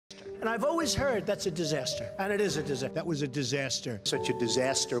And I've always heard that's a disaster. And it is a disaster. That was a disaster. Such a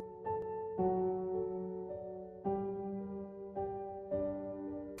disaster.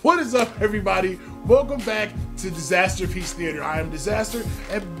 What is up, everybody? Welcome back to Disaster Piece Theater. I am Disaster,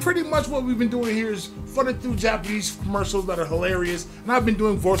 and pretty much what we've been doing here is funning through Japanese commercials that are hilarious, and I've been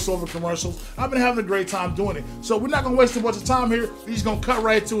doing voiceover commercials. I've been having a great time doing it. So we're not gonna waste a bunch of time here. We're just gonna cut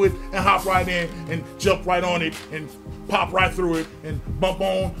right to it and hop right in and jump right on it and pop right through it and bump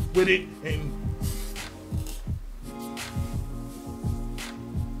on with it and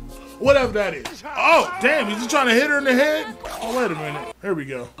whatever that is. Oh, damn, is he trying to hit her in the head? Oh, wait a minute. Here we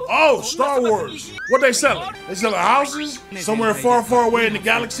go. Oh, Star Wars. What they selling? They selling houses? Somewhere far, far away in the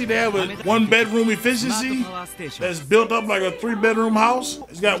galaxy, they have a one-bedroom efficiency that's built up like a 3-bedroom house.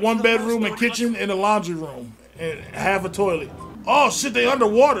 It's got 1 bedroom and kitchen and a laundry room and half a toilet. Oh, shit, they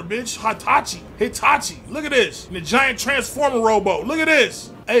underwater, bitch. Hitachi. Look at this. And the giant transformer rowboat. Look at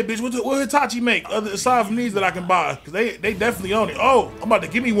this. Hey, bitch, what Hitachi make aside from these that I can buy? Cause they definitely own it. Oh, I'm about to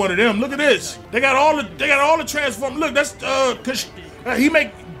give me one of them. Look at this. They got all the transformers. Look, that's he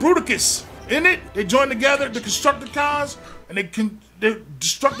make Bruticus. In it, they join together the Constructicons and they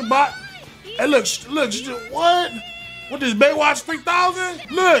Destructibot. Hey, look, what? What this Baywatch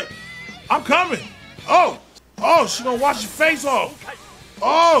 3000? Look, I'm coming. Oh, she gonna wash your face off.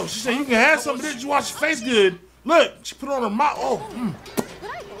 Oh, she said you can have some of this. You wash your face good. Look, she put it on her mouth. Oh,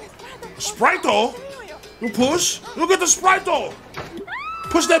 Sprite though. You push. Look at the Sprite though.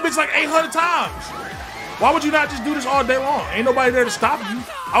 Push that bitch like 800 times. Why would you not just do this all day long? Ain't nobody there to stop you.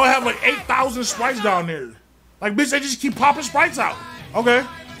 I would have like 8,000 Sprites down there. Like, bitch, they just keep popping Sprites out. Okay.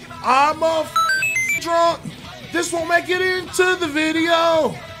 I'm a drunk. This won't make it into the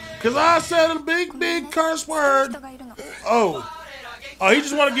video. Cause I said a big curse word. Oh, he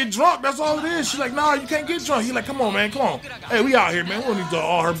just want to get drunk. That's all it is. She's like, nah, you can't get drunk. He's like, come on, man, come on. Hey, we out here, man. We don't need to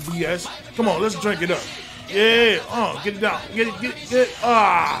all her BS. Come on, let's drink it up. Yeah, get it down. Get it.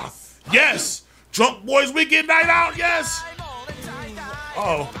 Yes. Drunk boys weekend night out. Yes.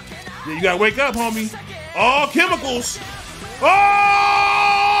 Uh-oh. Yeah, you gotta wake up, homie. Oh, chemicals.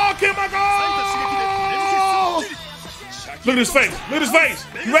 Oh, chemicals. Look at his face. Look at his face.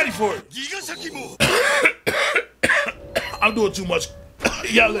 You ready for it? I'm doing too much.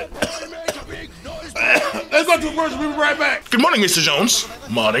 Let's go to commercial. We'll be right back. Good morning, Mr. Jones.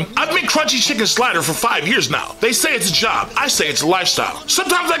 Morning. I've been Crunchy Chicken Slider for 5 years now. They say it's a job. I say it's a lifestyle.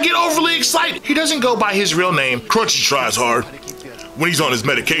 Sometimes I get overly excited. He doesn't go by his real name. Crunchy tries hard when he's on his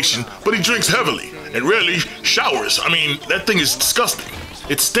medication, but he drinks heavily and rarely showers. I mean, that thing is disgusting.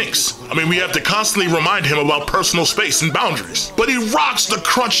 It stinks. I mean, we have to constantly remind him about personal space and boundaries. But he rocks the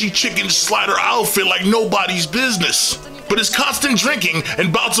Crunchy Chicken Slider outfit like nobody's business. But his constant drinking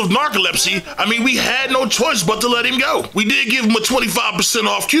and bouts of narcolepsy, I mean, we had no choice but to let him go. We did give him a 25%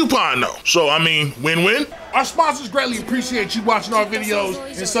 off coupon though. So, I mean, win-win. Our sponsors greatly appreciate you watching our videos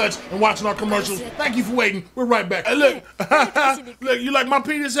and such and watching our commercials. Thank you for waiting. We're right back. Hey, look, look, you like my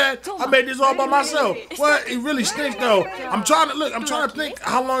penis hat? I made this all by myself. What? It really stinks though. I'm trying to think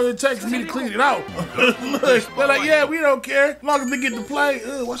how long it takes for me to clean it out. Look, they're like, yeah, we don't care. As long as they get to play.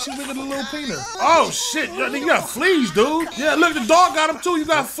 Why she licking the little penis? Oh shit, you got fleas, dude. Yeah, look, the dog got them too. You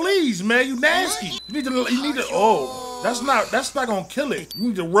got fleas, man. You nasty. You need to. Oh. That's not gonna kill it. You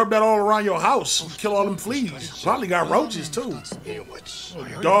need to rub that all around your house and kill all them fleas. Probably got roaches too.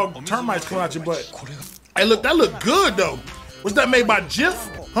 Dog termites coming out your butt. Hey, look, that look good though. Was that made by Jif?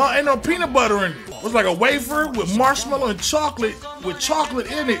 Huh? Ain't no peanut butter in it. It was like a wafer with marshmallow and chocolate with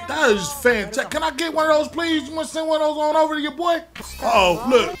chocolate in it. That is fantastic. Can I get one of those, please? You want to send one of those on over to your boy? Oh,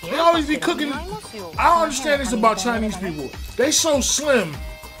 look, they always be cooking. I don't understand this about Chinese people. They so slim.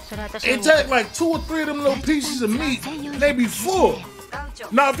 It take like 2 or 3 of them little pieces of meat, and they be full.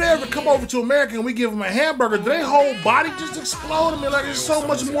 Now, if they ever come over to America and we give them a hamburger, do their whole body just explode? I mean, like, there's so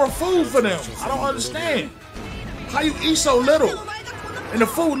much more food for them. I don't understand. How you eat so little? And the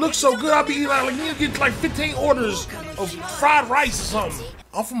food looks so good, I'll be eating like you get like 15 orders of fried rice or something.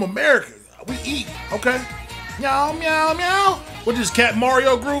 I'm from America. We eat, okay? Meow, meow, meow. What this Cat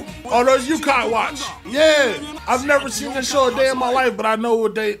Mario group? Oh, those Yukon Watch. Yeah, I've never seen this show a day in my life, but I know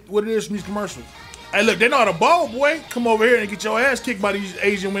what it is from these commercials. Hey, look, they know how to ball, boy. Come over here and get your ass kicked by these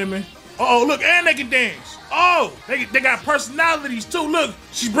Asian women. Oh, look, and they can dance. Oh, they got personalities too. Look,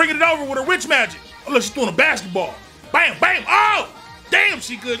 she's bringing it over with her witch magic. Oh, look, she's throwing a basketball. Bam, bam. Oh, damn,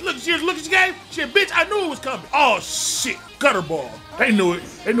 she good. Look, she gave. She a bitch. I knew it was coming. Oh shit, gutter ball. They knew it.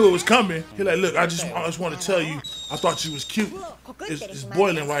 They knew it was coming. He like, look, I just want to tell you, I thought you was cute. It's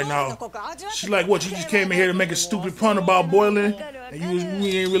boiling right now. She's like, what? You just came in here to make a stupid pun about boiling, and you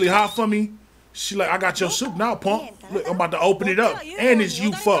ain't really hot for me. She like, I got your soup now, punk. Look, I'm about to open it up. And it's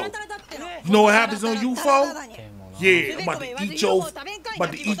UFO. You know what happens on UFO? Yeah, I'm about to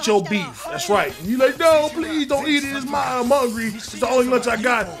eat your beef. That's right. And you like, no, please don't eat it. I'm hungry. It's the only lunch I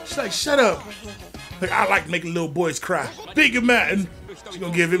got. She's like, shut up. Like, I like making little boys cry. Big Mountain. She's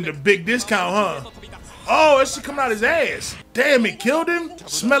gonna give him the big discount, huh? Oh, that shit coming out his ass. Damn, it killed him?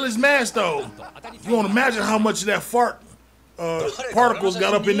 Smell his mask, though. You won't imagine how much of that fart particles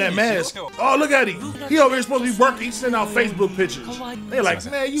got up in that mask. Oh, look at him. He over here supposed to be working. He's sending out Facebook pictures. They're like,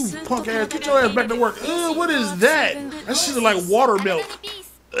 man, you punk ass, get your ass back to work. Ugh, what is that? That shit is like water milk.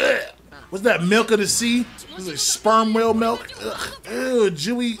 Ugh. What's that, milk of the sea? Is it sperm whale milk? Ugh. Ew,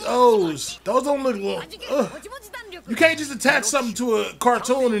 Jewy O's. Those don't look ugh. You can't just attach something to a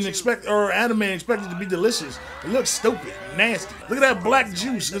cartoon and expect, or anime and expect it to be delicious. It looks stupid, nasty. Look at that black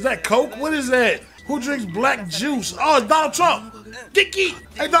juice. Is that Coke? What is that? Who drinks black juice? Oh, it's Donald Trump.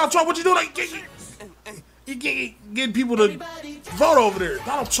 Hey, Donald Trump, what you doing? You can't get people to vote over there.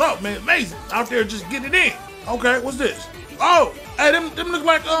 Donald Trump, man, amazing. Out there just getting it in. Okay, what's this? Oh, hey, them look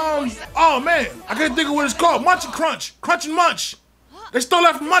like, oh man, I can't think of what it's called. Munch and Crunch. Crunch and Munch. They stole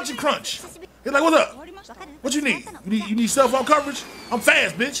that from Munch and Crunch. He's like, what's up? What you need? You need cell phone coverage? I'm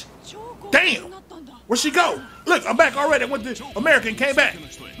fast, bitch. Damn. Where'd she go? Look, I'm back already. I went to America and came back.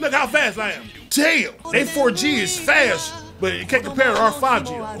 Look how fast I am. Damn. They 4G is fast, but it can't compare to our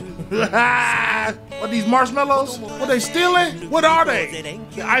 5G. What, these marshmallows? What, they stealing? What are they?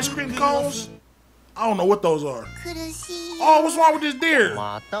 The ice cream cones? I don't know what those are. Oh, what's wrong with this deer?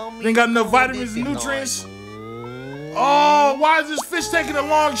 They ain't got enough vitamins and nutrients. Oh, why is this fish taking a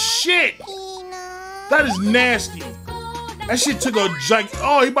long shit? That is nasty. That shit took a giant.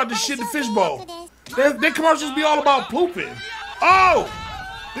 Oh, he about to shit the fishbowl. Their commercials be all about pooping. Oh,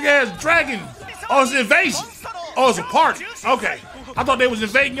 big ass dragon. Oh, it's an invasion. Oh, it's a party. Okay, I thought they was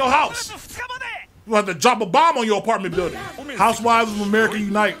invading your house. You have to drop a bomb on your apartment building. Housewives of America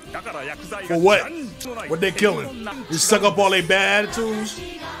unite. For what? What they killing? Just suck up all their bad attitudes.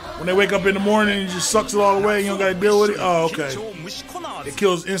 When they wake up in the morning, it just sucks it all away. You don't gotta deal with it. Oh, okay. It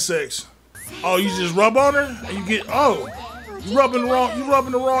kills insects. Oh, you just rub on her and you get, oh, you rubbing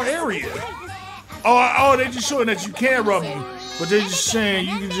the wrong area. Oh, they just showing that you can rub them, but they just saying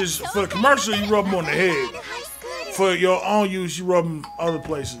you can just, for the commercial, you rub them on the head. For your own use, you rub them other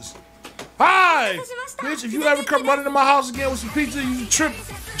places. Hi, bitch, if you ever come running to my house again with some pizza, you trip,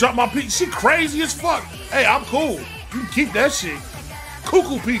 drop my pizza. She crazy as fuck. Hey, I'm cool. You can keep that shit.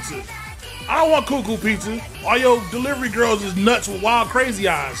 Cuckoo pizza. I don't want cuckoo pizza. All your delivery girls is nuts with wild crazy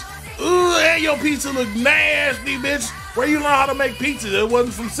eyes. Ooh, and your pizza look nasty, bitch. Where you learn how to make pizza? It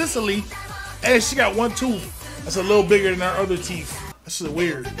wasn't from Sicily. And she got one tooth. That's a little bigger than her other teeth. That's just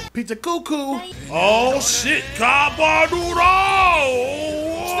weird. Pizza cuckoo. Oh shit. Cabanudo.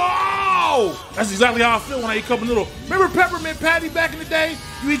 Wow. That's exactly how I feel when I eat cup of noodle. Remember peppermint patty back in the day?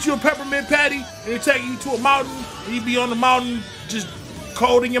 You eat you a peppermint patty and they take you to a mountain and you be on the mountain just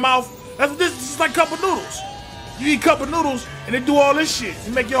cold in your mouth. This is like cup of noodles. You eat cup of noodles and they do all this shit.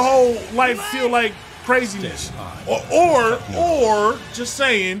 You make your whole life feel like craziness. Or just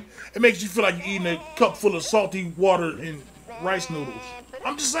saying, it makes you feel like you're eating a cup full of salty water and rice noodles.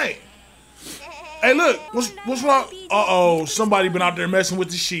 I'm just saying. Hey, look, what's wrong? Uh-oh, somebody been out there messing with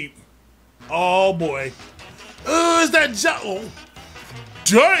the sheep. Oh, boy. Is that Jello?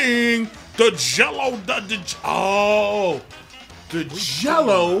 Dang, the Jello, the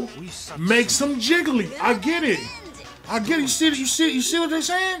Jello makes them jiggly. I get it. You see what they're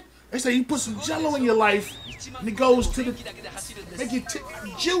saying? They say you put some Jello in your life and it goes to the, make it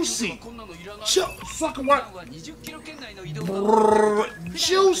juicy. Fucking what?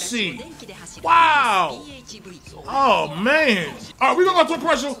 Juicy. Wow. Oh, man. All right, we're going to go to a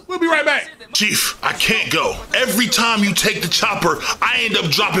commercial. We'll be right back. Chief, I can't go. Every time you take the chopper, I end up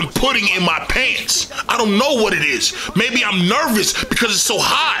dropping pudding in my pants. I don't know what it is. Maybe I'm nervous because it's so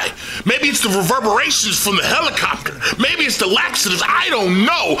high. Maybe it's the reverberations from the helicopter. Maybe it's the laxatives. I don't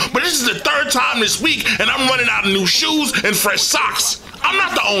know. But this is the third time this week, and I'm running out of new shoes and fresh socks. I'm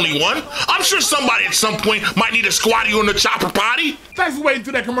not the only one. I'm sure somebody at some point might need a squatty on the chopper potty. Thanks for waiting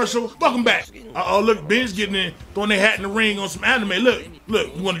through that commercial. Welcome back. Uh-oh, look, Ben's getting in, throwing their hat in the ring on some anime. Look,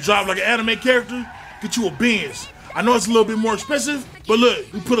 you want to drive like an anime character? Get you a Benz. I know it's a little bit more expensive, but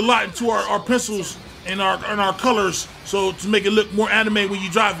look, we put a lot into our pencils and our colors, so to make it look more anime when you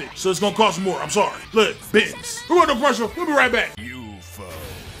drive it. So it's gonna cost more. I'm sorry. Look, Benz. We're going to commercial. We'll be right back.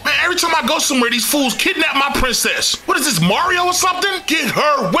 Man, every time I go somewhere, these fools kidnap my princess. What is this, Mario or something? Get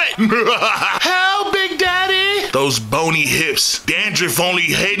her wet. Help, Big Daddy. Those bony hips, dandruff only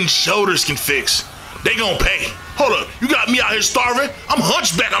Head and Shoulders can fix. They gonna pay. Hold up, you got me out here starving? I'm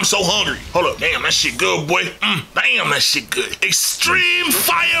hunchback, I'm so hungry. Hold up, damn, that shit good, boy. Damn, that shit good. Extreme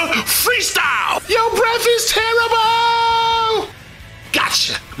Fire Freestyle. Your breath is terrible.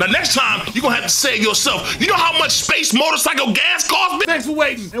 Gotcha. Now next time, you're gonna have to say it yourself. You know how much space motorcycle gas costs? Thanks for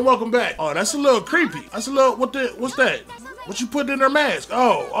waiting and welcome back. Oh, that's a little creepy. That's a little, what's that? What you put in her mask?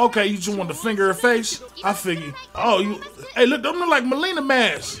 Oh, okay, you just want to finger her face? I figure. Oh, hey, look, them look like Melina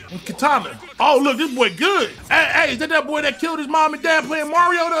masks and Katana. Oh, look, this boy good. Hey, is that boy that killed his mom and dad playing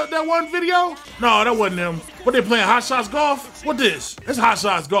Mario, that one video? No, that wasn't him. What, they playing Hot Shots Golf? What this? It's Hot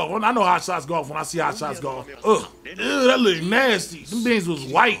Shots Golf. I know Hot Shots Golf when I see Hot Shots Golf. Ugh, that look nasty. Them beans was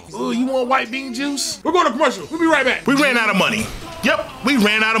white. Ugh, you want white bean juice? We're going to commercial. We'll be right back. We ran out of money. Yep, we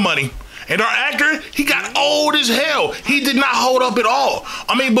ran out of money. And our actor, he got old as hell. He did not hold up at all.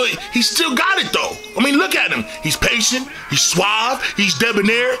 I mean, but he still got it though. I mean, look at him. He's patient, he's suave, he's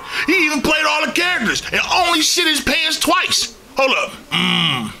debonair. He even played all the characters and only shit his pants twice. Hold up.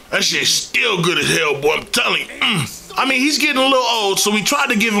 That shit's still good as hell, boy, I'm telling you. I mean, he's getting a little old, so we tried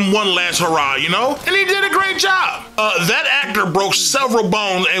to give him one last hurrah, you know? And he did a great job. That actor broke several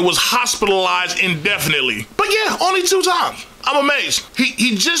bones and was hospitalized indefinitely. But yeah, only 2 times. I'm amazed.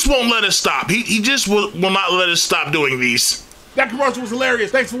 He just won't let us stop. He just will not let us stop doing these. That commercial was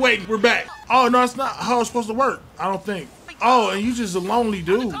hilarious. Thanks for waiting. We're back. Oh, no, it's not how it's supposed to work. I don't think. Oh, and you just a lonely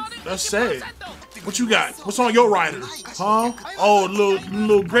dude. That's sad. What you got? What's on your rider? Huh? Oh,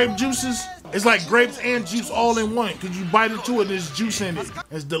 little grape juices? It's like grapes and juice all in one. Cause you bite into it and there's juice in it.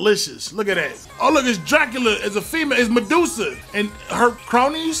 It's delicious. Look at that. Oh, look, it's Dracula. It's a female. It's Medusa. And her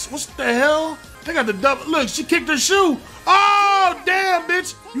cronies? What's the hell? They got the double. Look, she kicked her shoe. Oh, damn,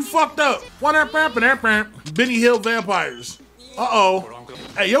 bitch. You fucked up. Benny Hill vampires. Uh-oh.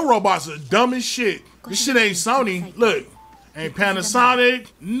 Hey, your robots are dumb as shit. This shit ain't Sony. Look. Ain't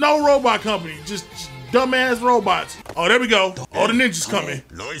Panasonic. No robot company. Just dumbass robots. Oh, there we go. Oh, the ninja's coming.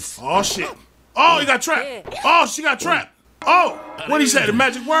 Oh, shit. Oh, he got trapped. Oh, she got trapped. Oh, what'd he say? The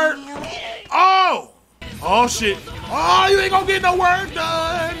magic word? Oh. Oh, shit. Oh, you ain't gonna get no work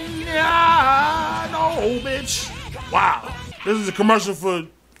done. Yeah, no, bitch. Wow. This is a commercial for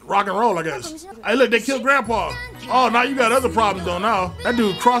rock and roll, I guess. Hey, look, they killed Grandpa. Oh, now you got other problems, though, now. That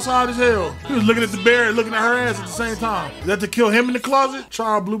dude cross-eyed as hell. He was looking at the bear and looking at her ass at the same time. Is that to kill him in the closet? Try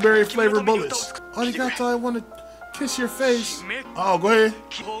our blueberry-flavored bullets. Oh, you got to, I want to kiss your face. Oh, go ahead.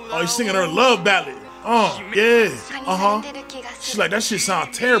 Oh, he's singing her love ballad. Oh, yeah. She's like, that shit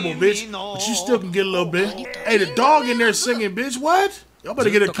sound terrible, bitch. But you still can get a little bit. Hey, the dog in there singing, bitch. What? Y'all better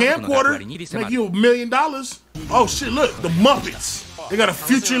get a camcorder. Make you $1 million. Oh, shit, look. The Muppets. They got a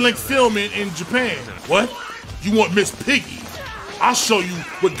future-length film in Japan. What? You want Miss Piggy? I'll show you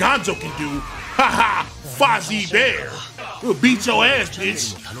what Gonzo can do. Ha ha! Fozzie Bear. He'll beat your ass,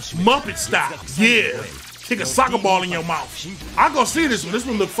 bitch. Muppet style. Yeah. Kick a soccer ball in your mouth. I'll go see this one. This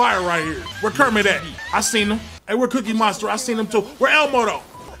one look fire right here. Where Kermit at? I seen him. Hey, where Cookie Monster? I seen him too. Where Elmo though?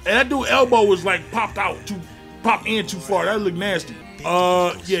 And that dude Elmo was like popped in too far. That look nasty.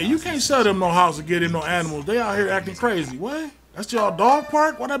 Yeah, you can't sell them no house or get in no animals. They out here acting crazy. What? That's y'all dog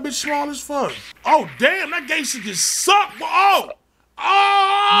park? Why that bitch small as fuck? Oh, damn, that geisha just sucked. Oh!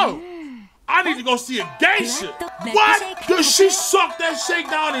 I need to go see a geisha. What? Does she suck that shake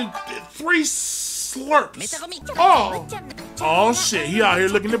down in 3 slurps? Oh, shit. He out here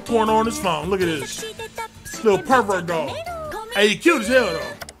looking at porn on his phone. Look at this. Little pervert dog. Hey, he cute as hell,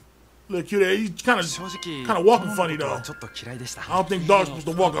 though. Look cute. He's kind of walking funny though. I don't think dogs supposed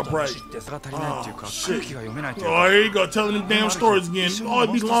to walk upright. Oh shit! Oh, here you go telling them damn stories again. Oh,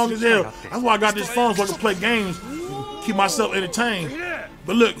 it be long as hell. That's why I got this phone so I can play games, keep myself entertained.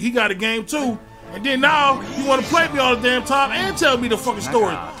 But look, he got a game too. And then now you want to play me all the damn time and tell me the fucking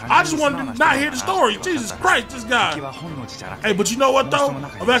story. I just want to not hear the story. Jesus Christ, this guy. Hey, but you know what though?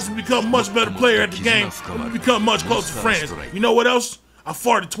 I've actually become a much better player at the game. We've become much closer friends. You know what else? I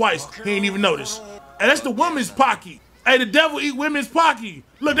farted twice. He ain't even noticed. And that's the women's pocky. Hey, the devil eat women's pocky.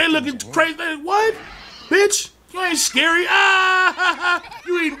 Look, they looking crazy. They, what? Bitch, you ain't scary.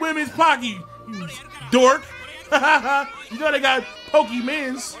 You eat women's pocky, you dork. You know they got pokey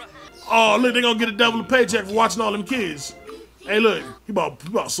men's. Oh, look, they gonna get a devil a paycheck for watching all them kids. Hey, look, he about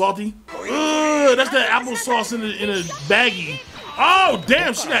salty. That's that applesauce in a baggie. Oh,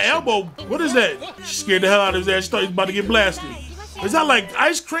 damn, she got elbow. What is that? She scared the hell out of his ass. She thought he was about to get blasted. Is that like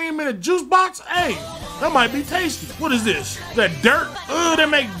ice cream in a juice box? Hey, that might be tasty. What is this? Is that dirt? They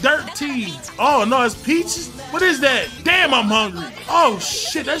make dirt tea. Oh, no, it's peaches? What is that? Damn, I'm hungry. Oh,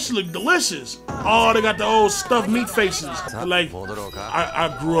 shit, that shit look delicious. Oh, they got the old stuffed meat faces. Like,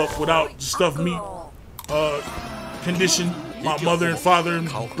 I grew up without stuffed meat condition. My mother and father and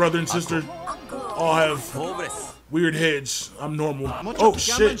brother and sister. all have weird heads. I'm normal. Oh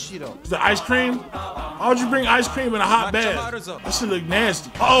shit. Is the ice cream? Why would you bring ice cream in a hot bath? That shit look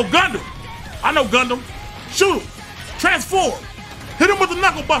nasty. Uh oh, Gundam. I know Gundam. Shoot him. Transform. Hit him with the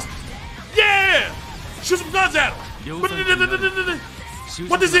knuckle buster. Yeah. Shoot some guns at him.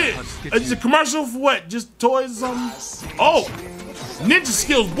 What this is? Is this a commercial for what? Just toys or something? Oh. Ninja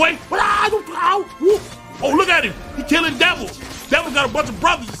skills, boy. Oh, look at him. He killing devils. Devil got a bunch of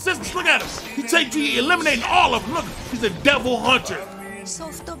brothers and sisters. Look at him. He eliminating all of them. Look, he's a devil hunter.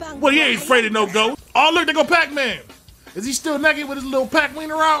 Well, he ain't afraid of no ghost. Oh, look, there go Pac-Man. Is he still naked with his little pack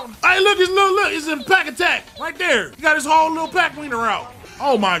wiener out? Hey, look, it's a pack attack right there. He got his whole little pack wiener out.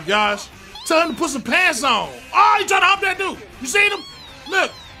 Oh my gosh. Tell him to put some pants on. Oh, he trying to hump that dude. You seen him?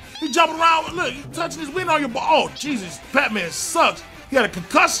 Look, he jumping around. Look, he touching his wiener on your ball. Oh, Jesus, Batman sucks. He had a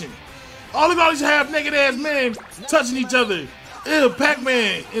concussion. Oh, look at all these half-naked ass men touching each other. Ew,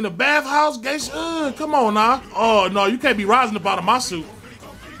 Pac-Man in a bathhouse? Come on now. Oh, no, you can't be rising up out of my suit.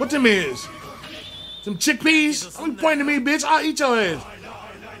 What them is? Some chickpeas? Don't be pointing at me, bitch. I'll eat your ass.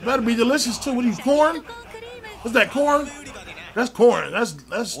 Better be delicious, too. What are you, corn? What's that, corn? That's corn.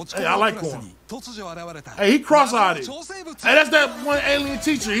 Hey, I like corn. Hey, he cross-eyed it. Hey, that's that one alien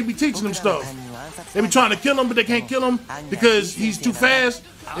teacher. He be teaching them stuff. They be trying to kill him, but they can't kill him because he's too fast.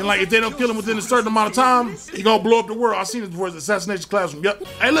 And like, if they don't kill him within a certain amount of time, he gonna blow up the world. I seen it before. It's Assassination Classroom. Yep.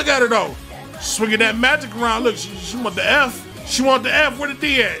 Hey, look at her though. Swinging that magic around. Look, she want the F. She want the F. Where the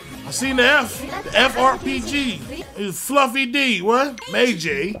D at? I seen the F. The FRPG. It's Fluffy D. What? May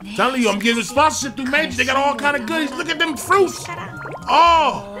J. Telling you, I'm getting a sponsorship through May J. They got all kind of goodies. Look at them fruits.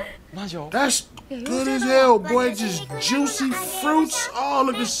 Oh, that's good as hell, boy. Just juicy fruits. Oh,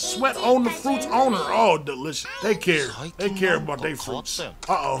 look at the sweat on the fruits owner. Oh, delicious. They care. They care about their fruits.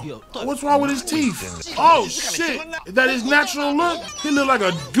 Uh-oh. What's wrong with his teeth? Oh, shit. Is that his natural look? He look like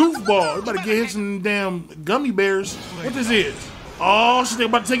a goofball. You better get him some damn gummy bears. What this is? Oh, shit. They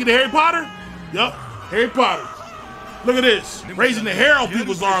about to take it to Harry Potter? Yup. Harry Potter. Look at this. Raising the hair on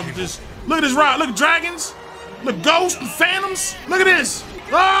people's arms. Just look at this ride. Look at dragons. Look, ghosts and phantoms. Look at this.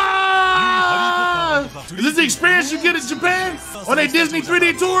 Ah! Is this the experience you get in Japan? On a Disney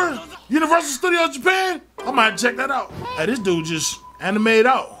 3D tour? Universal Studios Japan? I might check that out. Hey, this dude just animated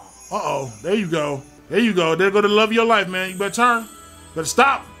out. Uh-oh. There you go. There you go. There go the love of your life, man. You better turn. Better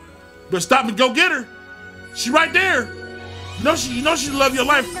stop. Better stop and go get her. She right there. You know she love your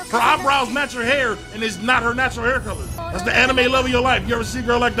life. Her eyebrows match her hair, and it's not her natural hair color. That's the anime love of your life. You ever see a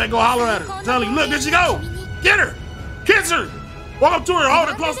girl like that, go holler at her. Tell her, look, there she go. Get her. Kiss her. Walk up to her, hold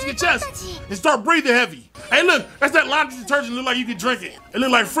her close to your chest, and start breathing heavy. Hey, look, that's that laundry detergent. Look like you can drink it. It look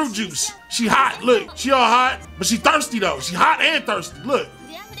like fruit juice. She hot. Look, she all hot, but she thirsty though. She hot and thirsty. Look,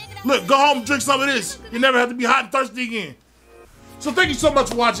 go home and drink some of this. You never have to be hot and thirsty again. So thank you so much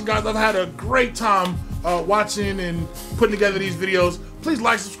for watching, guys. I've had a great time watching and putting together these videos. Please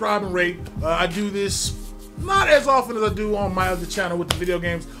like, subscribe, and rate. I do this not as often as I do on my other channel with the video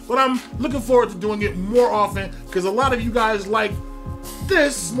games, but I'm looking forward to doing it more often because a lot of you guys like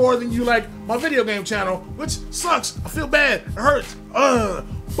this more than you like my video game channel, which sucks. I feel bad. It hurts.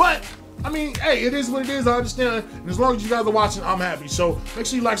 But I mean, hey, it is what it is. I understand. And as long as you guys are watching, I'm happy. So make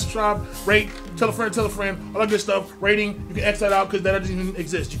sure you like, subscribe, rate, tell a friend, all that good stuff. Rating, you can X that out because that doesn't even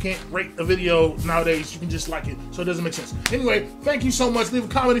exist. You can't rate a video nowadays. You can just like it. So it doesn't make sense. Anyway, thank you so much. Leave a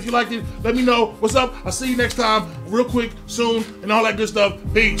comment if you liked it. Let me know what's up. I'll see you next time real quick, soon, and all that good stuff.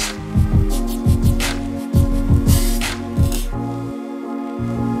 Peace.